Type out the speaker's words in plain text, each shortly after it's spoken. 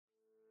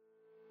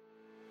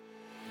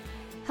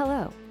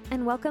Hello,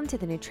 and welcome to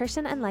the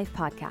Nutrition and Life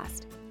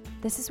podcast.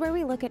 This is where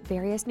we look at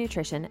various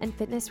nutrition and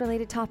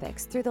fitness-related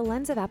topics through the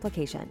lens of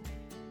application.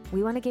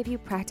 We want to give you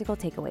practical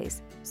takeaways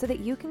so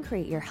that you can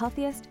create your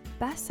healthiest,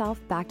 best self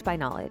backed by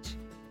knowledge.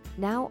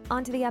 Now,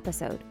 on to the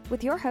episode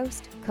with your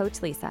host,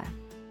 Coach Lisa.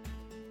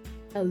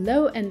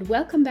 Hello and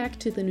welcome back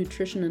to the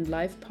Nutrition and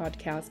Life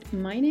podcast.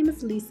 My name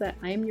is Lisa,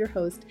 I am your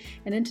host,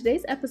 and in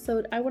today's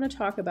episode I want to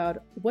talk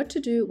about what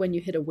to do when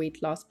you hit a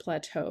weight loss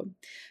plateau.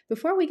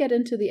 Before we get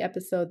into the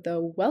episode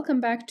though,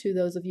 welcome back to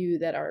those of you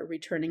that are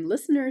returning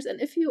listeners, and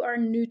if you are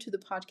new to the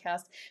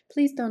podcast,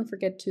 please don't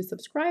forget to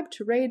subscribe,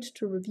 to rate,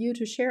 to review,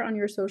 to share on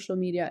your social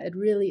media. It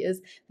really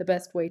is the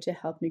best way to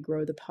help me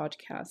grow the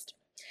podcast.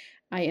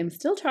 I am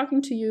still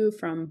talking to you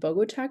from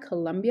Bogota,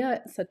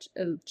 Colombia,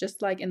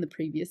 just like in the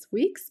previous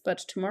weeks, but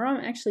tomorrow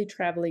I'm actually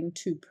traveling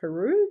to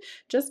Peru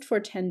just for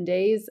 10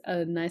 days,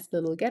 a nice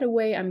little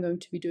getaway. I'm going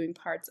to be doing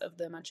parts of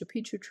the Machu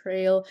Picchu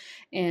Trail,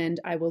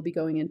 and I will be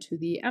going into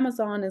the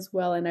Amazon as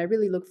well, and I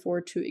really look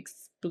forward to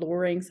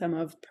exploring some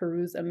of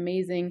Peru's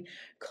amazing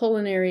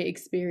culinary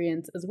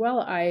experience as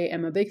well. I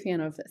am a big fan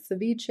of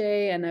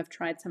ceviche, and I've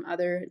tried some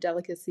other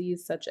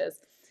delicacies such as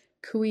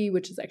cuy,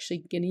 which is actually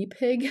guinea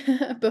pig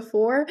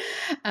before,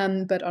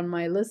 but on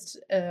my list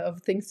of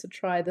things to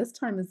try this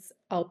time is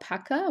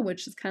alpaca,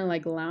 which is kind of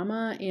like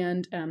llama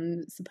and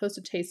supposed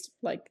to taste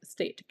like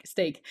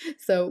steak.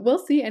 So we'll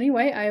see.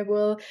 Anyway, I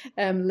will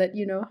let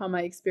you know how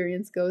my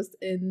experience goes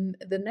in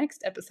the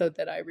next episode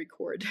that I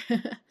record.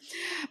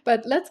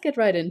 But let's get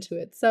right into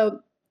it.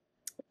 So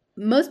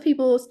most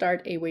people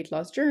start a weight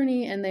loss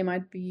journey and they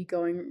might be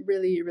going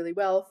really, really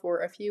well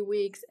for a few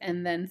weeks,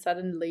 and then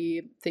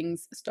suddenly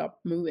things stop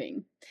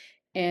moving.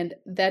 And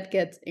that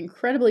gets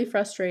incredibly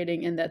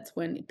frustrating, and that's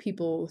when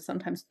people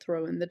sometimes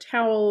throw in the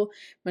towel,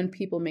 when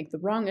people make the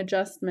wrong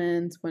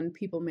adjustments, when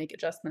people make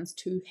adjustments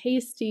too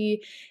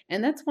hasty.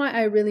 And that's why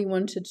I really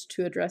wanted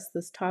to address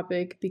this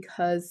topic,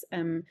 because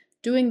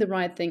doing the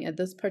right thing at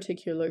this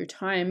particular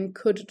time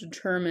could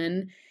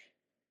determine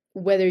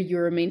whether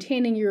you're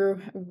maintaining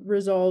your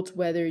results,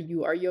 whether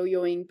you are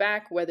yo-yoing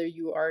back, whether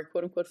you are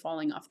quote-unquote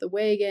falling off the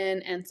wagon,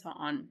 and so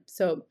on.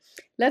 So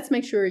let's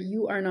make sure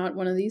you are not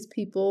one of these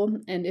people.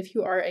 And if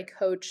you are a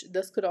coach,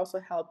 this could also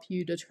help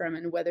you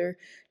determine whether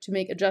to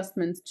make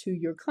adjustments to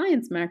your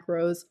clients'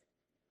 macros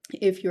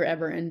if you're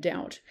ever in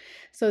doubt.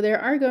 So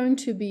there are going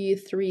to be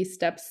 3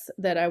 steps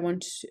that I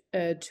want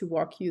to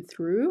walk you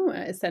through,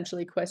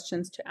 essentially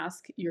questions to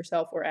ask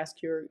yourself or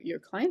ask your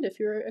client if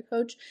you're a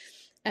coach.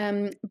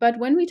 But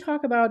when we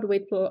talk about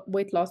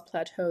weight loss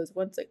plateaus,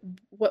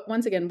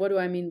 once again, what do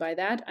I mean by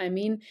that? I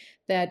mean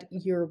that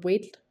your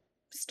weight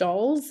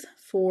stalls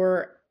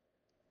for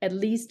at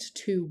least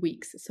 2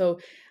 weeks. So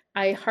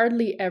I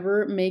hardly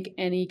ever make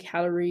any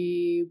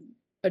calorie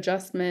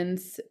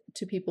adjustments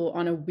to people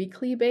on a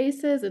weekly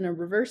basis, in a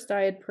reverse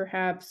diet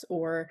perhaps,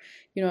 or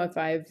if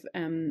I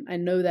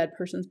know that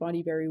person's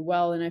body very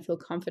well and I feel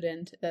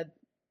confident that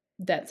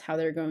that's how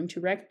they're going to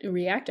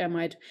react, I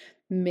might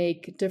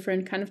make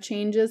different kind of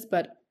changes.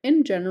 But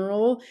in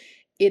general,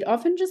 it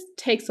often just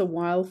takes a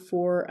while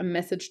for a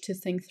message to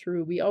sink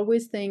through. We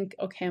always think,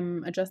 okay,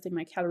 I'm adjusting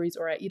my calories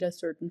or I eat a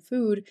certain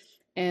food,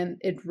 and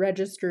it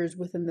registers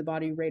within the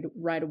body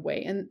right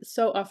away. And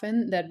so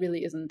often that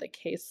really isn't the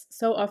case.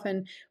 So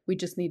often we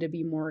just need to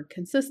be more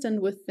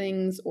consistent with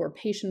things or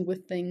patient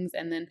with things,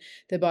 and then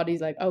the body's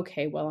like,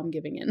 okay, well, I'm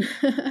giving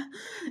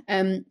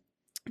in.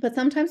 But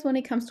sometimes when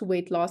it comes to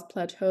weight loss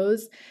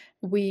plateaus,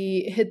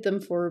 we hit them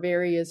for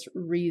various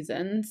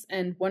reasons.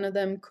 And one of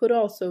them could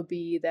also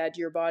be that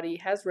your body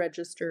has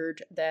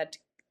registered that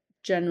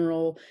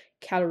general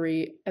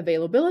calorie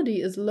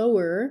availability is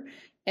lower,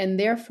 and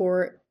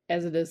therefore,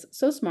 as it is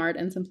so smart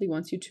and simply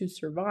wants you to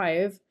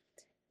survive,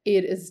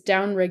 it is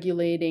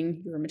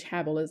downregulating your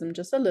metabolism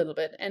just a little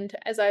bit. And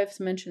as I've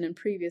mentioned in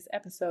previous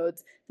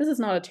episodes, this is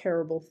not a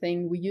terrible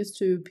thing.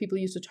 People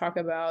used to talk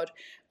about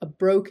a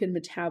broken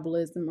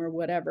metabolism or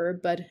whatever,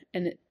 but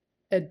an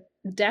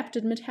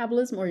adapted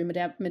metabolism, or your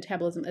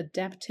metabolism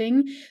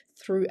adapting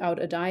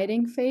throughout a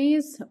dieting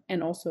phase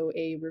and also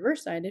a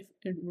reverse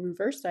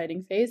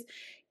dieting phase,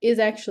 is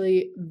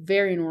actually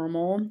very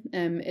normal,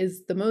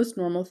 is the most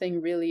normal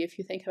thing really, if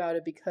you think about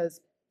it,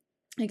 because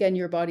again,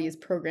 your body is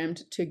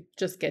programmed to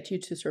just get you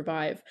to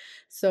survive.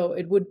 So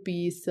it would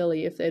be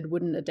silly if it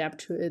wouldn't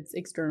adapt to its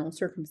external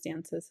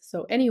circumstances.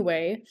 So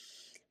anyway,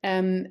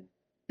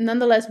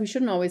 nonetheless, we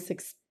shouldn't always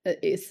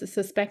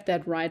suspect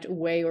that right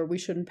away, or we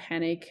shouldn't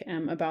panic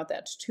about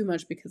that too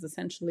much, because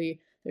essentially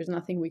there's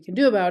nothing we can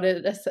do about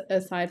it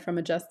aside from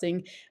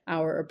adjusting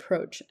our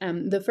approach.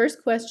 The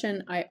first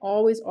question I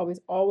always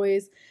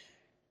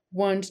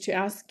want to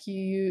ask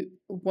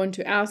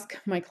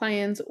my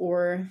clients,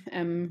 or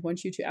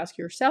want you to ask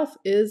yourself,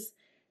 is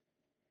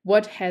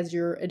what has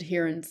your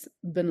adherence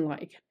been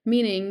like?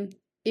 Meaning,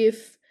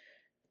 if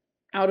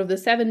out of the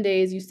 7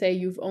 days, you say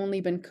you've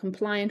only been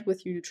compliant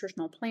with your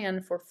nutritional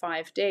plan for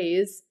 5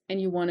 days and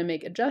you want to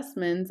make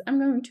adjustments, I'm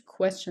going to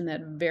question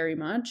that very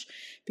much,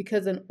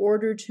 because in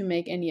order to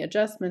make any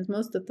adjustments,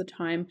 most of the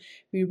time,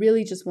 we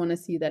really just want to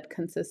see that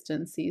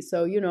consistency.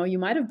 So, you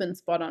might have been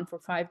spot on for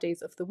 5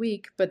 days of the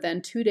week, but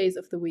then 2 days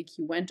of the week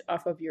you went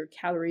off of your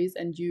calories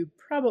and you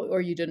probably, or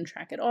you didn't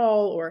track at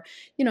all, or,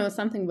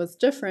 something was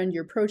different,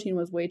 your protein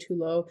was way too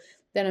low.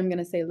 Then I'm going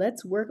to say,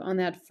 let's work on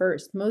that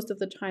first. Most of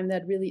the time,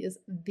 that really is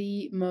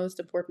the most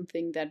important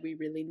thing that we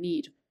really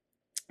need.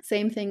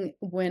 Same thing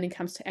when it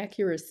comes to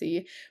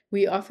accuracy.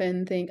 We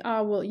often think,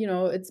 oh,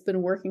 well, it's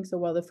been working so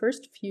well the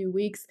first few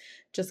weeks,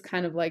 just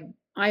kind of like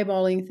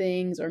eyeballing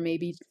things, or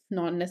maybe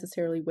not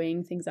necessarily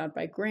weighing things out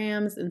by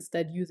grams,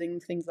 instead using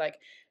things like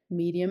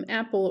medium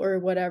apple or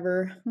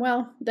whatever.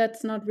 Well,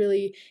 that's not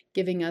really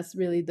giving us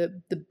really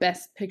the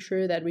best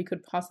picture that we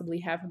could possibly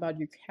have about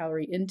your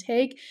calorie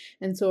intake.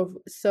 And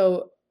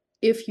so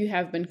if you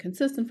have been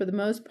consistent for the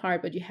most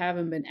part, but you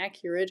haven't been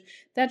accurate,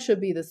 that should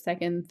be the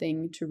second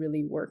thing to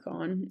really work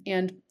on.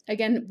 And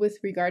again, with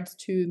regards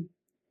to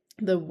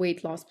the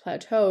weight loss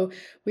plateau,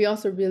 we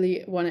also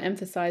really want to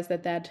emphasize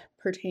that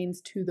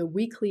pertains to the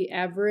weekly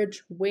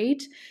average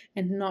weight,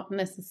 and not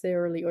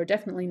necessarily, or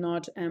definitely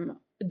not,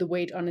 the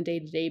weight on a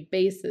day-to-day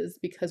basis,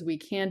 because we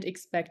can't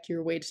expect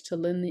your weight to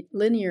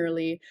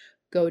linearly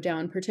go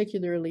down.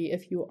 Particularly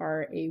if you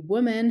are a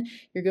woman,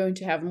 you're going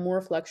to have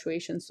more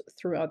fluctuations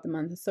throughout the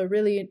month. So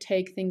really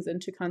take things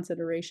into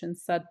consideration,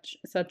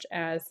 such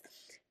as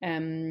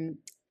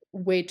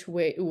weight to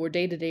weight or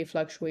day-to-day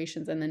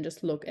fluctuations, and then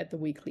just look at the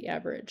weekly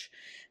average.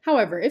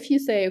 However, if you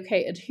say,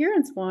 okay,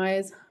 adherence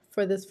wise,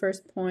 for this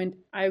first point,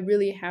 I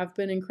really have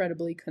been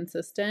incredibly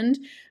consistent.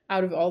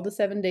 Out of all the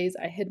 7 days,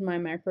 I hit my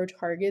macro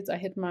targets, I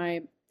hit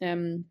my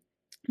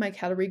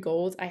calorie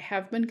goals. I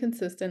have been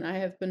consistent. I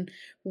have been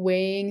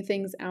weighing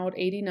things out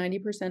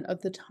 80-90%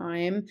 of the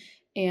time,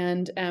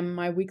 and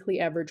my weekly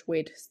average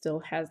weight still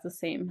has the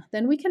same.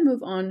 Then we can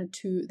move on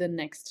to the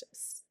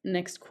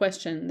next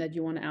question that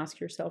you want to ask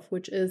yourself,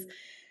 which is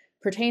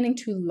pertaining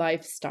to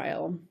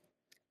lifestyle.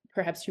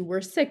 Perhaps you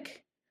were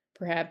sick.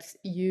 Perhaps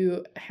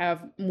you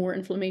have more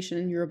inflammation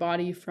in your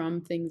body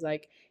from things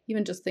like,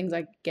 even just things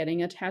like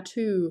getting a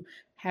tattoo,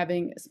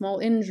 having small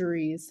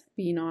injuries,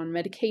 being on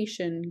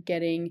medication,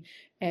 getting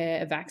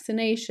a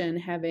vaccination,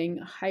 having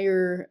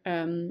higher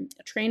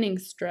training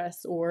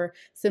stress, or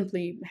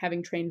simply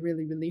having trained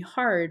really, really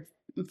hard.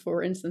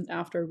 For instance,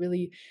 after a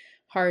really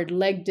hard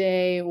leg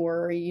day,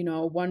 or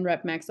 1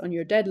 rep max on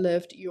your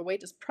deadlift, your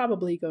weight is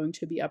probably going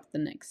to be up the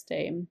next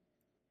day.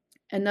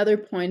 Another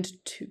point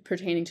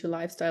pertaining to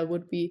lifestyle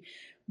would be,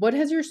 what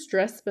has your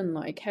stress been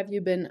like? Have you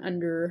been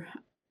under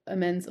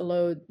immense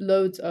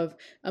loads of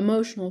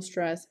emotional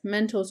stress,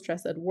 mental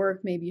stress at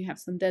work? Maybe you have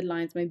some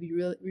deadlines. Maybe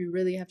you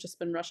really have just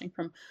been rushing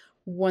from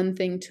one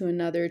thing to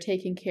another,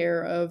 taking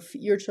care of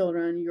your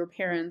children, your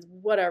parents,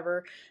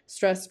 whatever.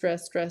 Stress,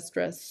 stress, stress,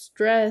 stress,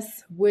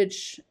 stress,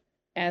 which,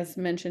 as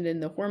mentioned in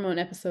the hormone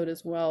episode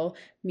as well,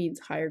 means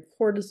higher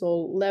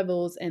cortisol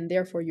levels, and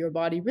therefore your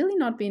body really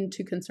not being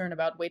too concerned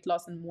about weight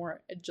loss and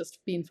more just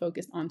being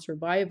focused on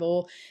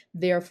survival,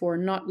 therefore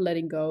not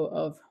letting go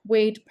of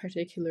weight,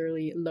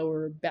 particularly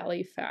lower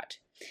belly fat.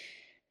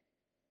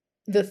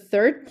 The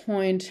third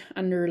point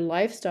under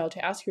lifestyle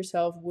to ask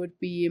yourself would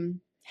be,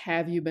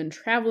 have you been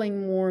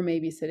traveling more,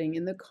 maybe sitting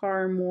in the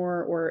car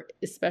more, or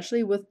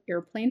especially with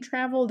airplane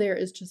travel, there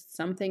is just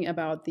something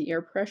about the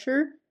air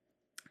pressure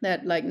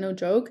that, like, no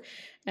joke,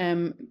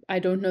 I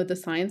don't know the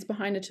science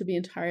behind it, to be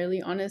entirely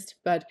honest,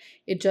 but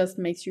it just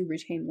makes you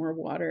retain more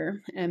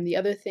water. And the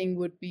other thing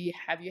would be,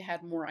 have you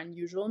had more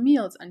unusual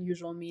meals?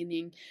 Unusual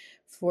meaning,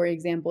 for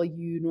example,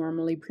 you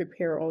normally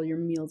prepare all your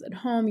meals at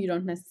home, you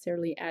don't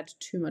necessarily add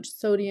too much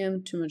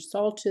sodium, too much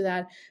salt to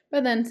that,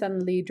 but then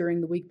suddenly during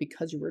the week,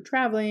 because you were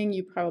traveling,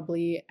 you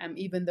probably,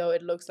 even though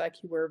it looks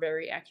like you were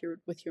very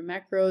accurate with your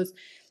macros,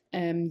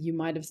 you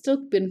might have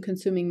still been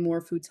consuming more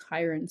foods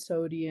higher in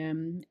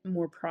sodium,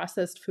 more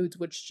processed foods,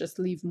 which just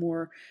leave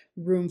more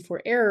room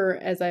for error.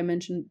 As I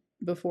mentioned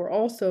before,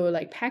 also,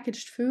 like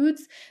packaged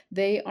foods,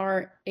 they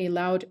are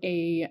allowed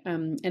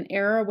an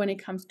error when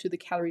it comes to the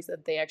calories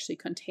that they actually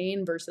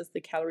contain versus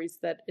the calories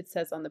that it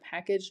says on the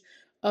package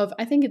of,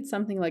 I think it's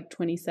something like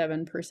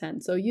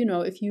 27%. So,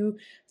 if you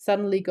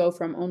suddenly go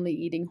from only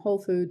eating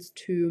whole foods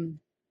to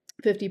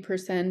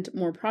 50%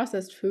 more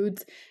processed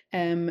foods,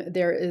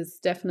 there is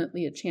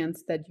definitely a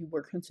chance that you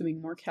were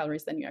consuming more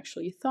calories than you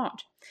actually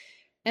thought.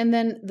 And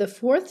then the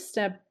fourth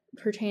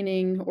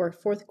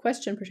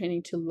question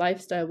pertaining to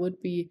lifestyle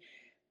would be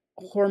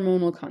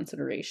hormonal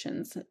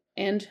considerations,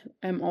 and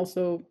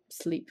also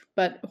sleep.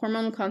 But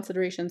hormonal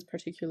considerations,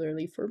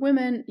 particularly for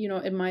women,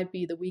 it might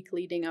be the week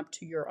leading up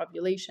to your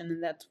ovulation,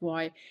 and that's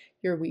why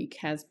your weight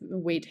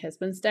has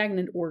been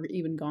stagnant or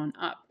even gone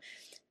up.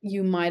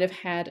 You might have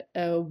had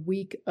a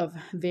week of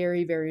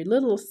very, very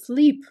little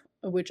sleep,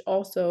 which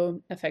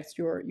also affects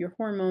your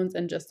hormones,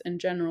 and just in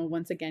general,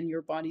 once again,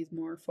 your body's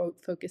more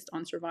focused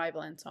on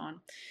survival and so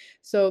on.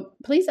 So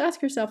please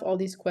ask yourself all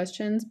these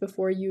questions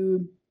before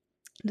you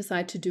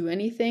decide to do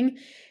anything.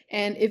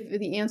 And if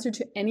the answer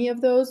to any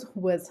of those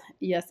was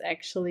yes,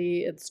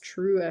 actually, it's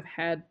true, I've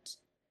had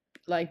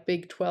like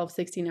big 12,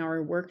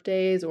 16-hour work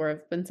days, or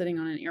I've been sitting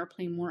on an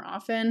airplane more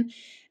often,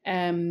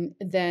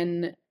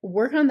 then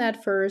work on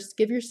that first.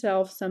 Give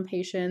yourself some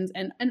patience,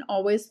 and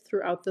always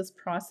throughout this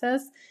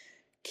process,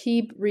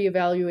 keep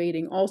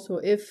reevaluating also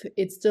if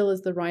it still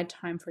is the right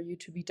time for you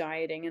to be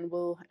dieting. And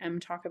we'll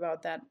talk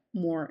about that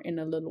more in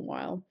a little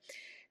while.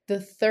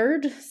 The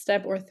third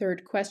step or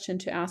third question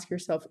to ask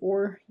yourself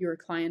or your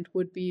client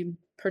would be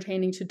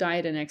pertaining to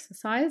diet and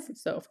exercise.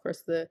 So, of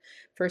course, the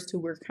first two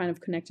were kind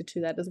of connected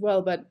to that as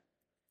well. But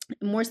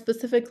more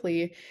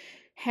specifically,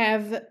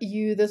 have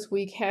you this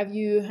week, have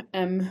you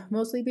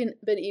mostly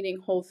been eating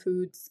whole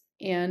foods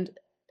and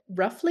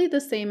roughly the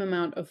same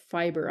amount of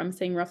fiber? I'm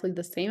saying roughly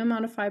the same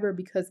amount of fiber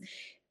because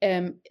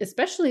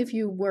especially if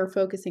you were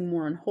focusing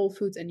more on whole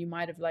foods and you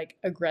might have like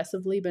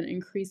aggressively been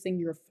increasing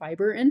your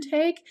fiber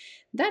intake,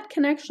 that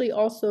can actually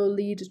also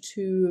lead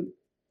to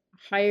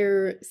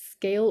higher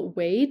scale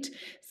weight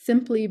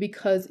simply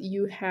because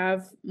you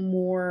have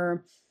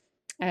more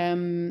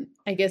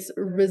I guess,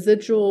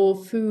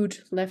 residual food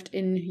left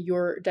in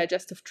your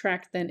digestive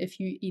tract than if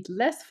you eat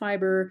less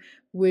fiber,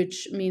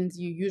 which means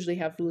you usually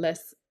have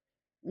less,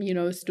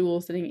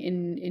 stool sitting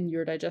in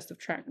your digestive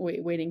tract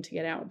waiting to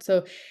get out.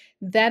 So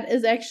that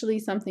is actually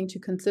something to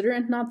consider,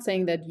 and not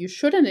saying that you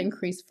shouldn't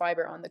increase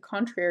fiber. On the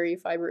contrary,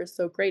 fiber is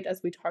so great,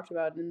 as we talked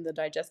about in the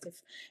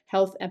digestive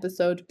health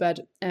episode, but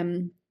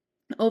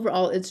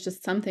overall, it's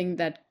just something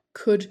that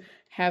could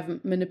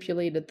have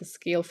manipulated the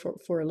scale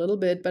for a little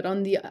bit. But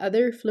on the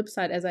other flip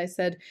side, as I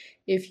said,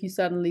 if you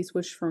suddenly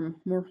switch from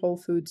more whole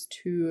foods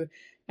to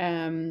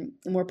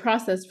more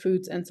processed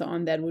foods and so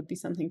on, that would be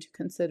something to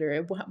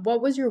consider.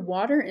 What was your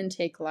water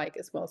intake like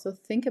as well? So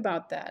think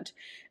about that.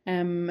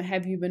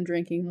 Have you been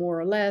drinking more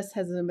or less?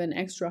 Has it been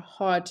extra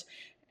hot?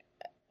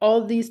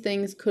 All these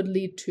things could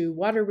lead to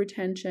water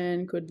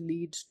retention, could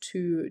lead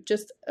to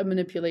just a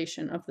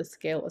manipulation of the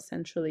scale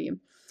essentially.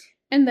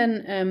 And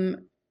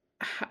then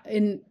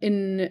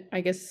in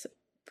I guess,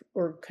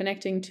 or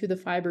connecting to the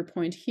fiber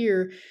point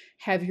here,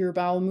 have your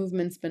bowel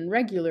movements been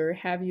regular?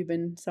 Have you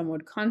been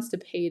somewhat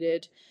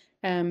constipated?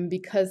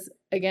 Because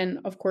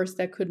again, of course,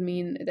 that could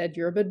mean that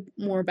you're a bit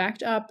more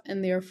backed up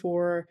and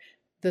therefore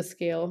the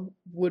scale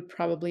would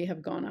probably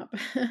have gone up.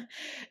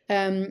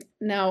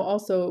 Now,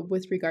 also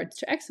with regards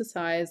to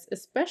exercise,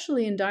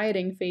 especially in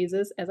dieting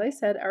phases, as I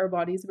said, our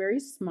body is very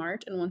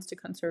smart and wants to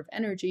conserve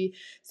energy.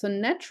 So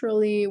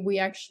naturally, we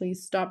actually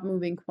stop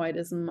moving quite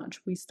as much.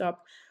 We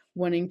stop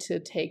wanting to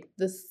take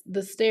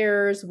the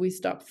stairs, we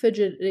stop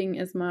fidgeting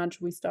as much,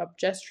 we stop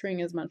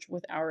gesturing as much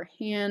with our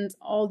hands,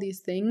 all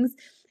these things.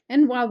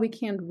 And while we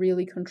can't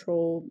really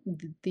control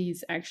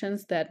these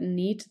actions that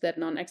need that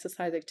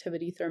non-exercise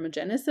activity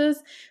thermogenesis,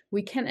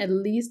 we can at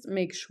least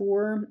make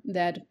sure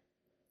that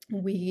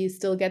we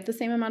still get the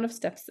same amount of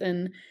steps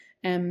in,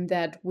 and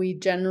that we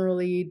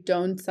generally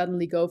don't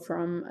suddenly go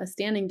from a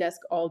standing desk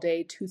all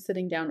day to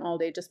sitting down all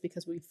day just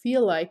because we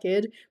feel like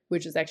it,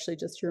 which is actually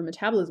just your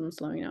metabolism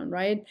slowing down,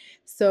 right?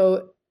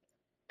 So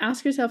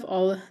ask yourself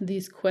all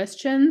these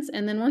questions.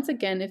 And then once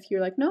again, if you're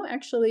like, no,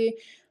 actually,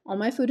 all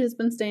my food has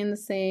been staying the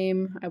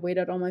same. I weighed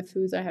out all my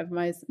foods. I have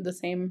the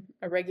same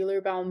irregular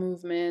bowel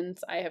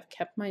movements. I have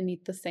kept my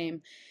NEAT the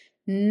same.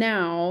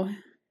 Now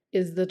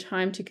is the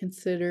time to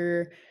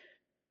consider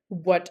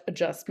what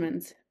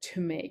adjustments to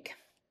make.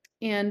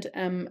 And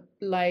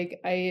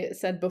like I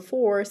said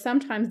before,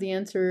 sometimes the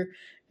answer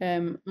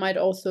might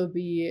also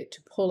be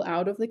to pull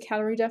out of the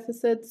calorie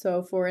deficit.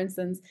 So, for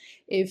instance,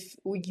 if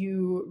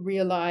you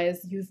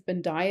realize you've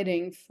been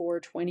dieting for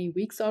 20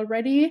 weeks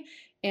already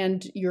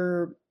and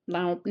you're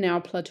now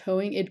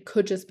plateauing, it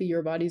could just be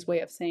your body's way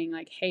of saying,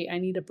 like, hey, I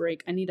need a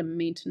break. I need a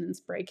maintenance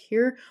break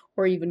here,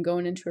 or even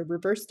going into a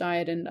reverse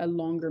diet and a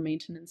longer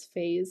maintenance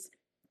phase.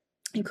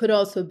 It could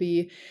also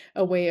be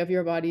a way of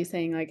your body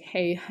saying, like,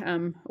 hey,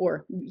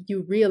 or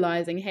you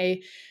realizing,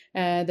 hey,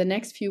 the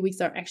next few weeks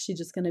are actually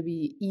just going to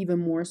be even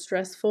more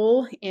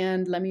stressful.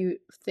 And let me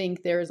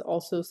think, there's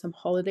also some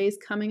holidays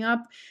coming up.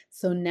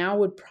 So now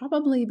would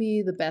probably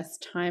be the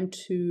best time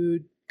to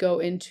go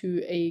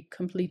into a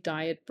complete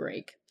diet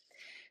break.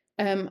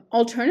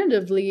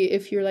 Alternatively,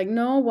 if you're like,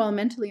 no, well,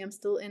 mentally I'm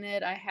still in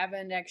it, I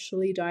haven't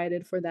actually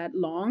dieted for that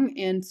long,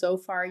 and so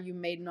far you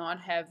may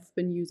not have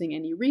been using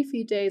any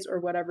refeed days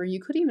or whatever,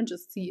 you could even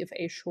just see if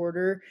a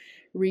shorter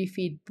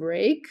refeed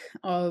break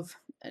of,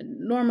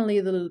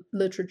 normally the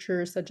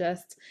literature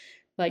suggests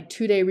like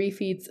 2-day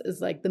refeeds is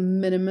like the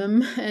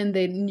minimum, and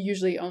they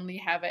usually only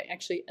have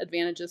actually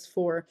advantages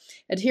for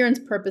adherence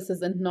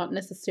purposes and not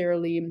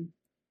necessarily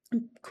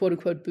quote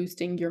unquote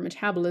boosting your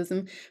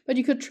metabolism. But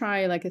you could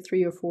try like a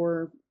 3 or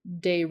 4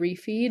 day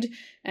refeed,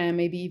 and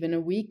maybe even a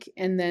week,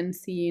 and then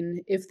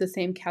seeing if the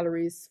same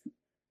calories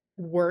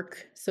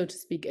work, so to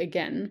speak,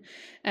 again.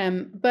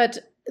 But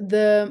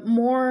The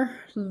more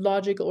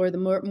logical or the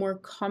more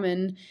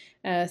common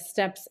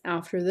steps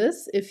after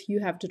this, if you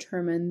have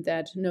determined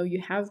that no,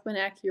 you have been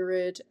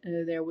accurate,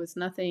 there was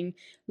nothing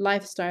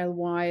lifestyle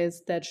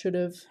wise that should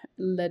have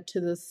led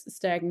to this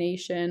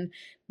stagnation,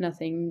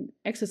 nothing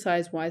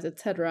exercise wise,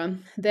 etc.,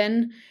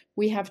 then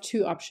we have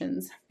two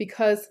options,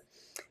 because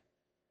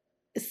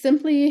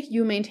simply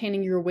you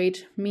maintaining your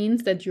weight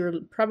means that you're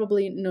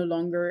probably no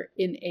longer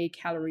in a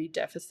calorie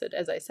deficit.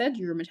 As I said,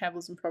 your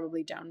metabolism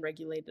probably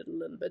downregulated a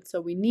little bit. So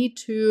we need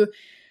to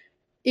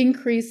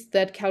increase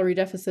that calorie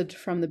deficit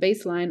from the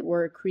baseline,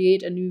 or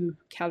create a new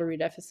calorie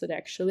deficit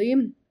actually.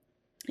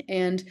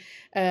 And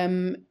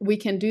we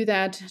can do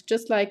that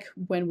just like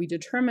when we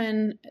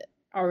determine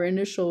our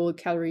initial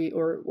calorie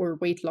or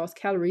weight loss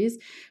calories.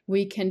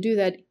 We can do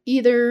that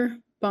either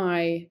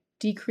by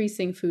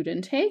decreasing food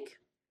intake,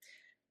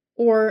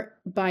 or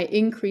by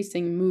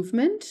increasing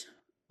movement,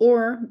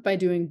 or by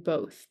doing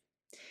both.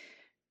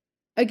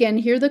 Again,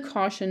 here the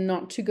caution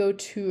not to go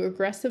too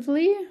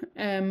aggressively.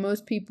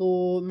 Most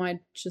people might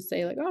just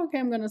say like, oh, okay,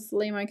 I'm going to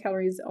slay my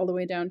calories all the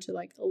way down to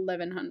like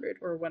 1100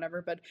 or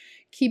whatever, but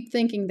keep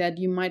thinking that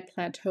you might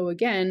plateau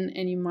again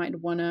and you might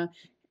want to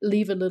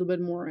leave a little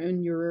bit more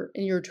in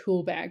your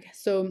tool bag.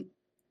 So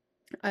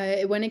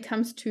when it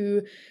comes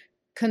to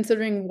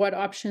considering what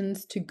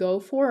options to go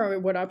for, or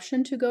what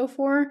option to go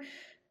for,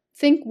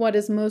 think what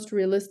is most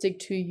realistic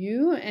to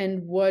you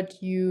and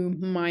what you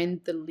mind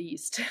the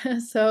least.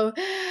 So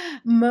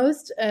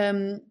most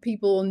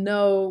people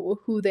know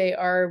who they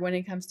are when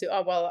it comes to,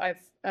 oh well, I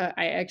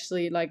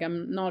actually, like,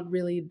 I'm not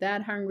really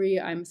that hungry,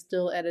 I'm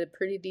still at a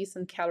pretty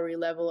decent calorie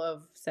level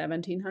of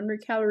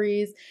 1700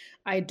 calories,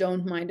 I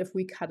don't mind if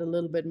we cut a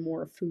little bit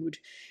more food.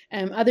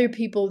 Other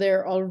people,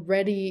 they're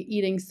already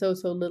eating so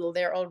little,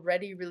 they're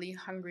already really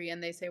hungry,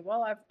 and they say,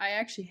 well, I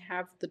actually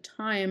have the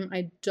time,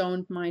 I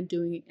don't mind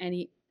doing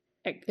any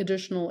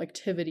additional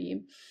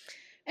activity.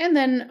 And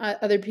then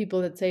other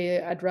people that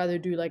say, I'd rather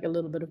do like a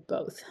little bit of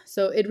both.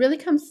 So it really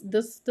comes,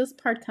 this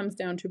part comes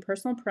down to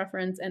personal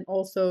preference, and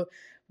also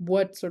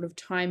what sort of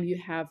time you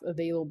have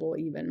available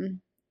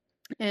even.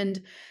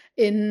 And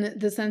in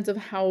the sense of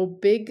how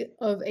big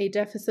of a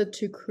deficit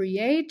to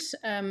create,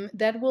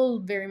 that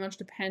will very much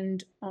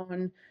depend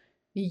on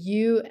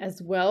you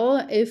as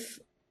well. If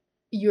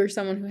you're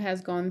someone who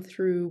has gone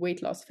through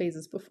weight loss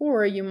phases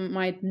before, you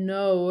might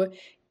know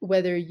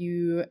whether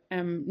you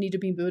need to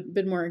be a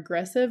bit more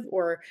aggressive,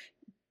 or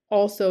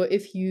also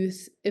if you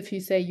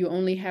say you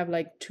only have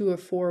like 2 or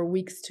 4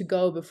 weeks to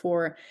go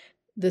before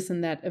this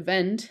and that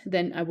event,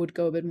 then I would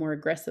go a bit more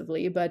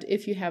aggressively. But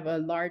if you have a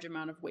large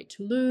amount of weight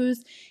to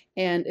lose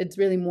and it's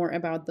really more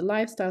about the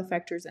lifestyle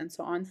factors and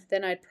so on,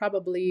 then I'd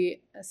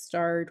probably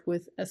start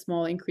with a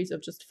small increase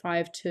of just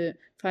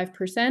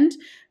 5%,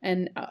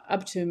 and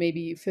up to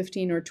maybe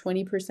 15 or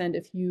 20%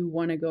 if you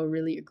want to go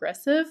really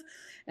aggressive.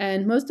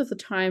 And most of the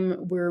time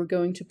we're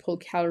going to pull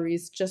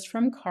calories just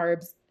from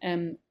carbs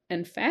and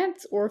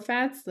fats, or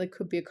fats that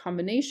could be a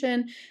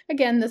combination.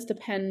 Again, this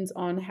depends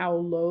on how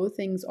low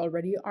things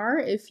already are.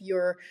 If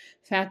your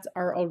fats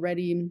are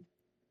already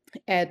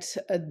at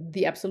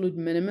the absolute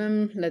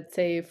minimum, let's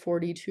say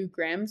 42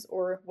 grams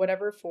or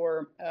whatever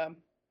for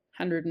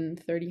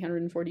 130,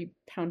 140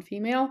 pound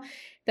female,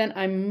 then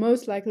I'm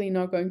most likely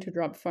not going to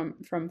drop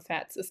from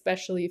fats,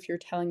 especially if you're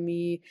telling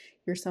me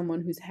you're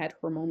someone who's had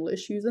hormonal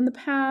issues in the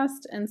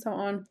past and so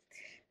on.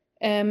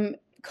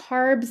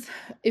 Carbs,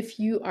 if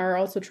you are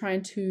also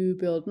trying to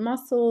build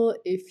muscle,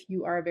 if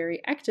you are a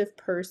very active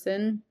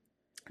person,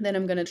 then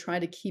I'm going to try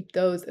to keep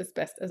those as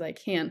best as I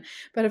can.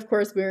 But of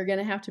course, we're going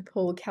to have to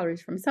pull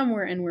calories from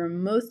somewhere, and we're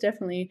most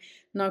definitely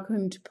not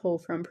going to pull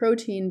from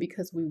protein,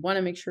 because we want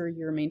to make sure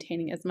you're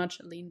maintaining as much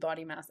lean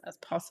body mass as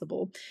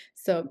possible.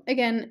 So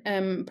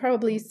again,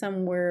 probably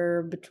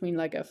somewhere between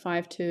like a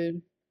 5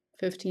 to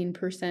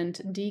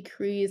 15%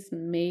 decrease,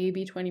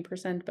 maybe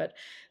 20%, but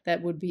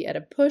that would be at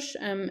a push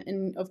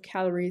of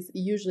calories,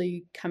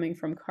 usually coming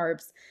from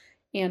carbs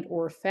and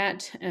or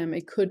fat.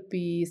 It could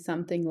be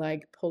something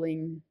like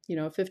pulling,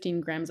 15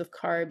 grams of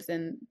carbs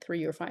and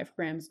 3 or 5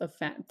 grams of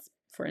fats,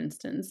 for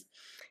instance.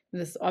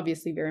 This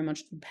obviously very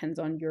much depends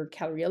on your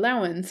calorie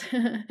allowance.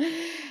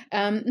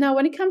 Now,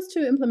 when it comes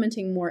to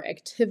implementing more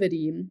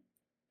activity,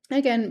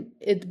 again,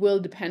 it will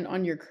depend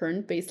on your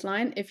current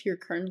baseline. If you're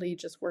currently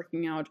just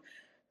working out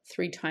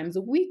 3 times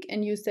a week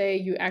and you say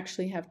you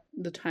actually have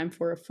the time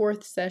for a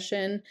 4th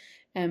session,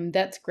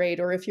 that's great.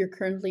 Or if you're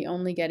currently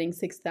only getting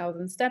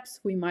 6,000 steps,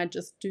 we might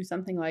just do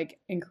something like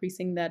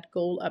increasing that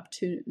goal up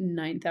to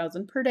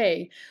 9,000 per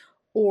day.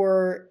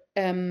 Or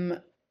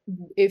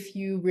if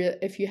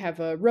you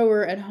have a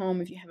rower at home,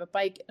 if you have a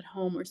bike at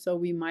home or so,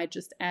 we might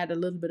just add a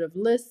little bit of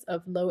lists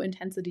of low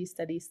intensity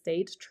steady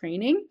state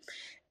training.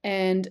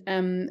 And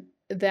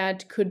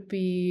that could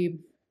be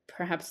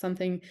perhaps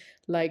something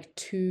like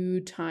 2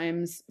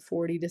 times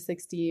 40 to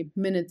 60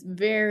 minutes,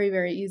 very,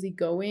 very easy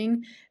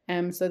going,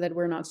 so that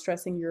we're not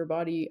stressing your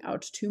body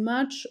out too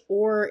much.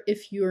 Or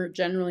if you're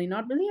generally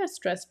not really a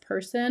stressed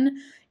person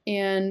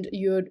and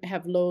you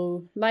have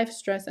low life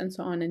stress and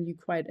so on, and you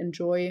quite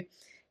enjoy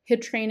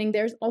HIIT training,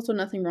 there's also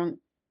nothing wrong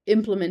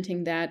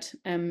implementing that,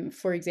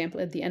 for example,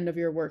 at the end of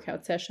your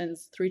workout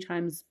sessions 3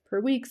 times per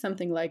week,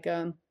 something like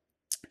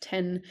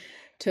 10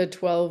 to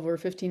 12 or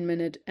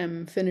 15-minute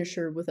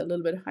finisher with a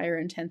little bit higher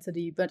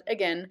intensity. But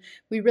again,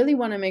 we really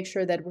want to make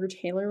sure that we're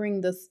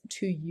tailoring this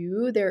to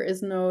you. There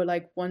is no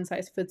like one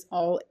size fits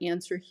all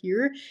answer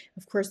here.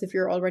 Of course, if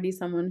you're already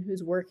someone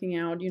who's working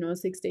out,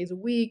 6 days a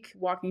week,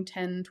 walking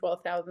 10,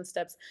 12,000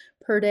 steps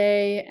per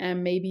day,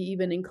 and maybe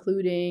even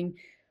including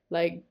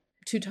like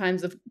two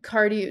times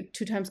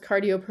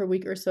cardio per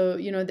week or so,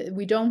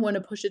 we don't want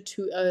to push it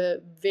to a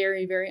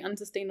very, very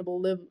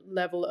unsustainable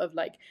level of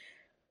like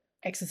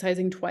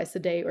exercising twice a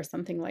day or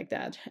something like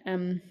that.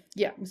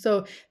 Yeah,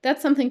 so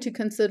that's something to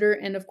consider.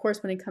 And of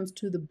course, when it comes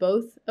to the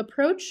both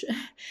approach,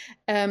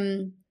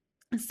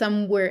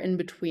 somewhere in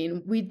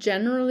between, we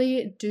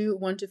generally do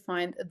want to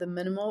find the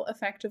minimal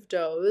effective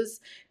dose.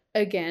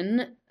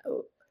 Again,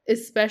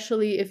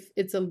 especially if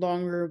it's a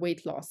longer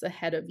weight loss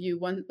ahead of you.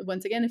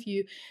 Once again, if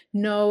you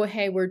know,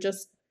 hey, we're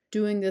just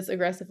doing this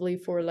aggressively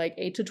for like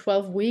 8 to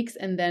 12 weeks,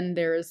 and then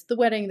there's the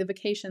wedding, the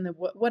vacation, the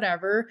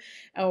whatever,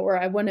 or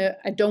I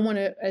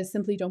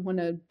simply don't want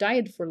to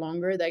diet for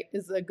longer, that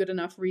is a good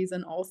enough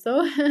reason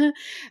also.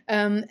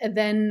 And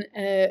then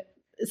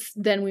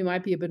we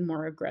might be a bit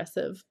more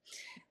aggressive.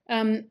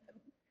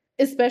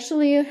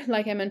 Especially,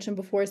 like I mentioned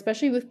before,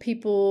 especially with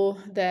people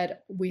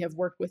that we have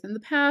worked with in the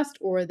past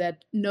or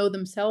that know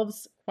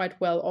themselves quite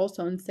well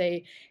also and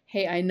say,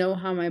 hey, I know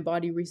how my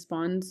body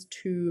responds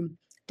to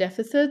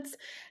deficits,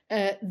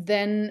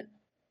 then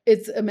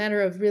it's a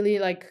matter of really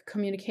like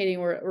communicating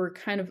or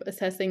kind of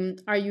assessing,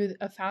 are you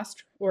a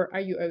fast or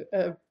are you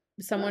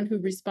someone who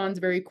responds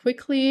very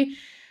quickly,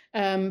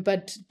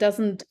 but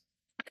doesn't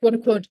quote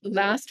unquote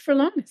last for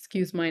long.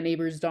 Excuse my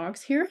neighbor's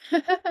dogs here.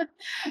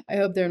 I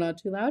hope they're not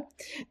too loud.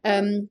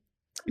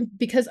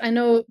 Because I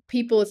know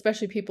people,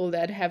 especially people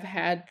that have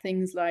had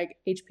things like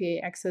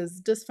HPA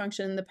axis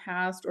dysfunction in the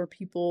past, or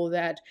people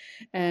that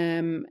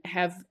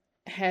have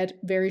had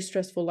very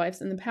stressful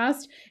lives in the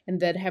past and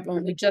that have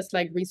only just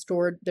like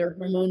restored their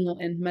hormonal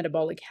and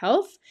metabolic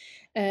health.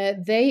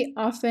 They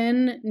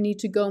often need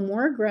to go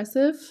more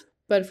aggressive,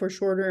 but for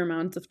shorter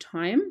amounts of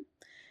time,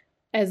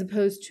 as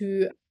opposed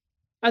to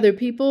other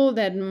people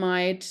that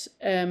might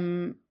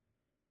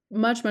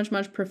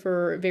much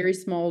prefer very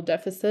small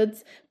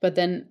deficits, but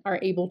then are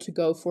able to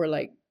go for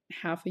like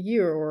half a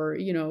year or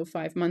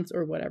 5 months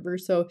or whatever.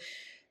 So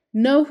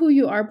know who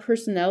you are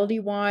personality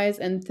wise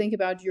and think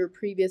about your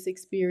previous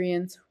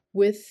experience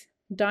with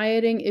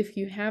dieting, if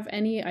you have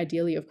any.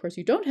 Ideally, of course,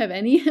 you don't have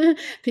any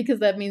because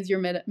that means your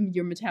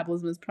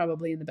metabolism is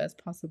probably in the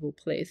best possible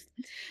place.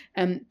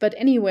 But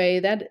anyway,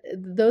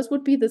 those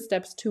would be the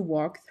steps to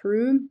walk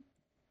through.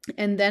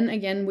 And then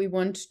again,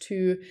 once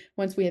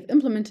we have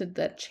implemented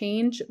that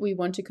change, we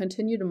want to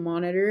continue to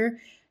monitor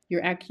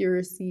your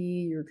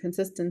accuracy, your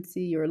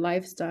consistency, your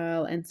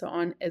lifestyle, and so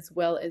on, as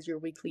well as your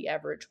weekly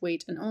average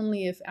weight. And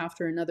only if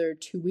after another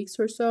 2 weeks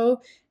or so,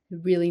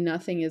 really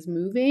nothing is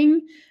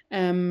moving,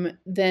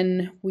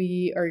 then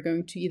we are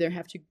going to either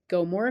have to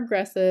go more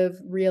aggressive,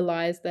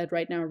 realize that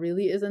right now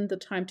really isn't the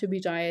time to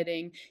be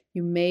dieting.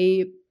 You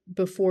may,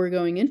 before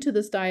going into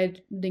this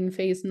dieting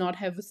phase, not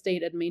have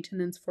stayed at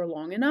maintenance for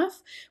long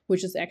enough,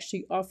 which is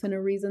actually often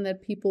a reason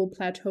that people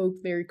plateau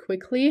very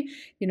quickly.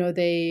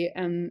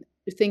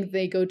 They think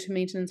they go to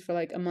maintenance for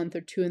like a month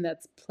or two, and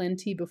that's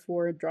plenty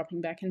before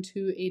dropping back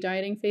into a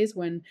dieting phase,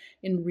 when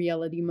in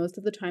reality, most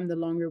of the time, the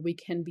longer we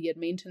can be at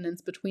maintenance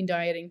between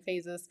dieting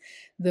phases,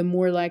 the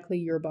more likely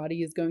your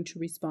body is going to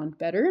respond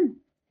better.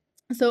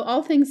 So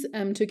all things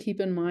to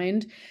keep in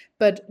mind,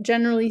 but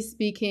generally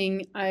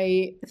speaking,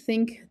 I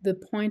think the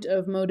point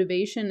of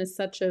motivation is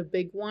such a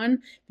big one,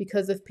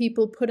 because if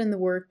people put in the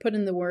work,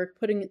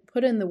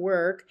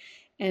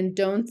 and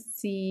don't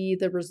see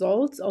the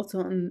results also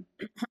on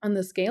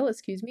the scale,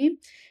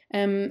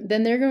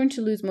 then they're going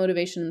to lose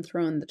motivation and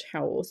throw in the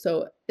towel.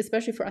 So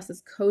especially for us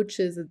as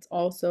coaches, it's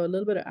also a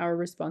little bit of our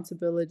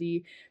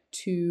responsibility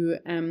to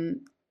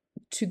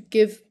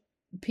give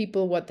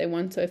people what they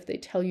want. So if they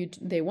tell you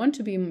they want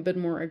to be a bit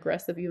more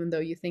aggressive, even though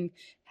you think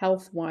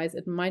health-wise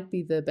it might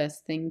be the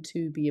best thing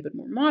to be a bit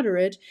more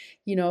moderate,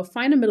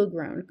 find a middle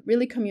ground,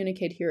 really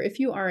communicate here. If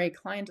you are a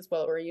client as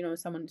well, or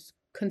someone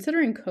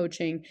considering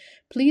coaching,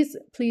 please,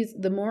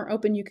 the more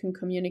open you can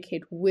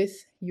communicate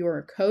with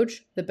your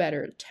coach, the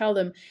better. Tell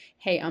them,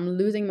 hey, I'm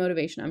losing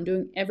motivation, I'm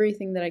doing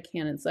everything that I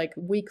can, it's like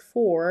week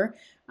 4,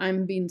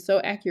 I'm being so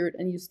accurate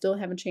and you still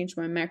haven't changed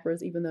my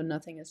macros even though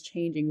nothing is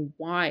changing.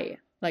 Why?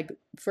 Like,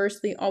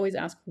 firstly, always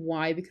ask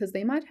why, because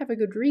they might have a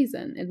good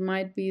reason. It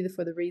might be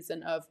for the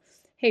reason of,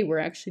 hey, we're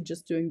actually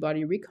just doing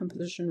body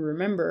recomposition.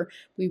 Remember,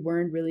 we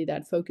weren't really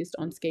that focused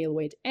on scale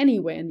weight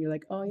anyway. And you're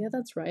like, oh yeah,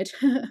 that's right.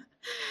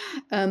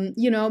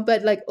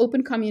 But like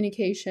open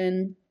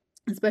communication,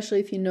 especially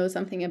if you know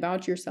something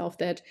about yourself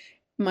that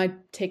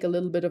might take a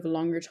little bit of a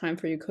longer time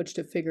for your coach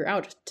to figure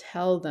out,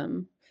 tell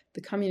them.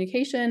 the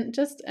communication,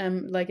 just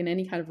like in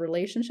any kind of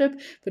relationship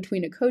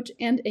between a coach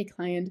and a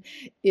client,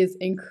 is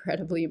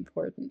incredibly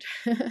important.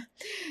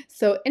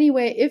 So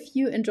anyway, if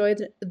you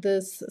enjoyed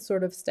this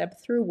sort of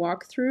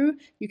walkthrough,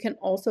 you can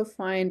also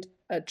find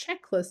a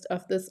checklist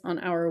of this on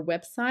our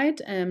website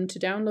to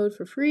download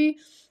for free.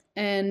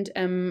 And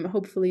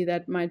hopefully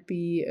that might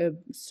be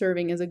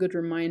serving as a good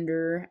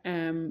reminder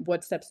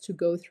what steps to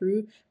go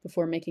through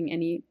before making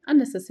any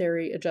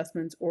unnecessary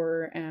adjustments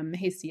or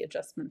hasty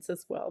adjustments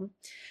as well.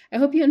 I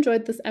hope you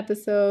enjoyed this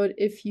episode.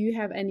 If you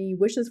have any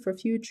wishes for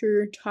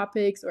future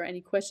topics or any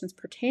questions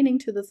pertaining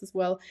to this as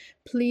well,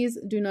 please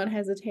do not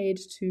hesitate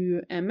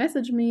to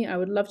message me. I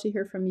would love to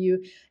hear from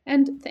you.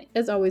 And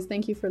as always,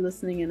 thank you for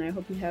listening, and I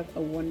hope you have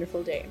a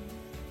wonderful day.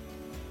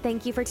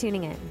 Thank you for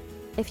tuning in.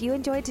 If you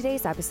enjoyed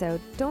today's episode,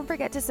 don't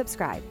forget to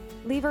subscribe,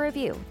 leave a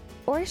review,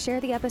 or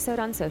share the episode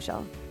on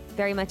social.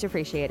 Very much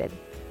appreciated.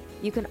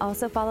 You can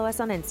also follow us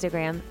on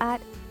Instagram at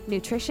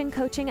Nutrition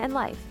Coaching and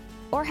Life,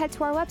 or head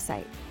to our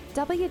website,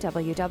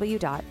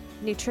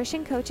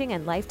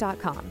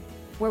 www.nutritioncoachingandlife.com,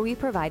 where we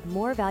provide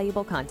more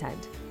valuable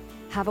content.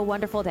 Have a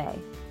wonderful day.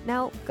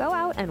 Now go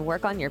out and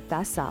work on your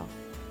best self.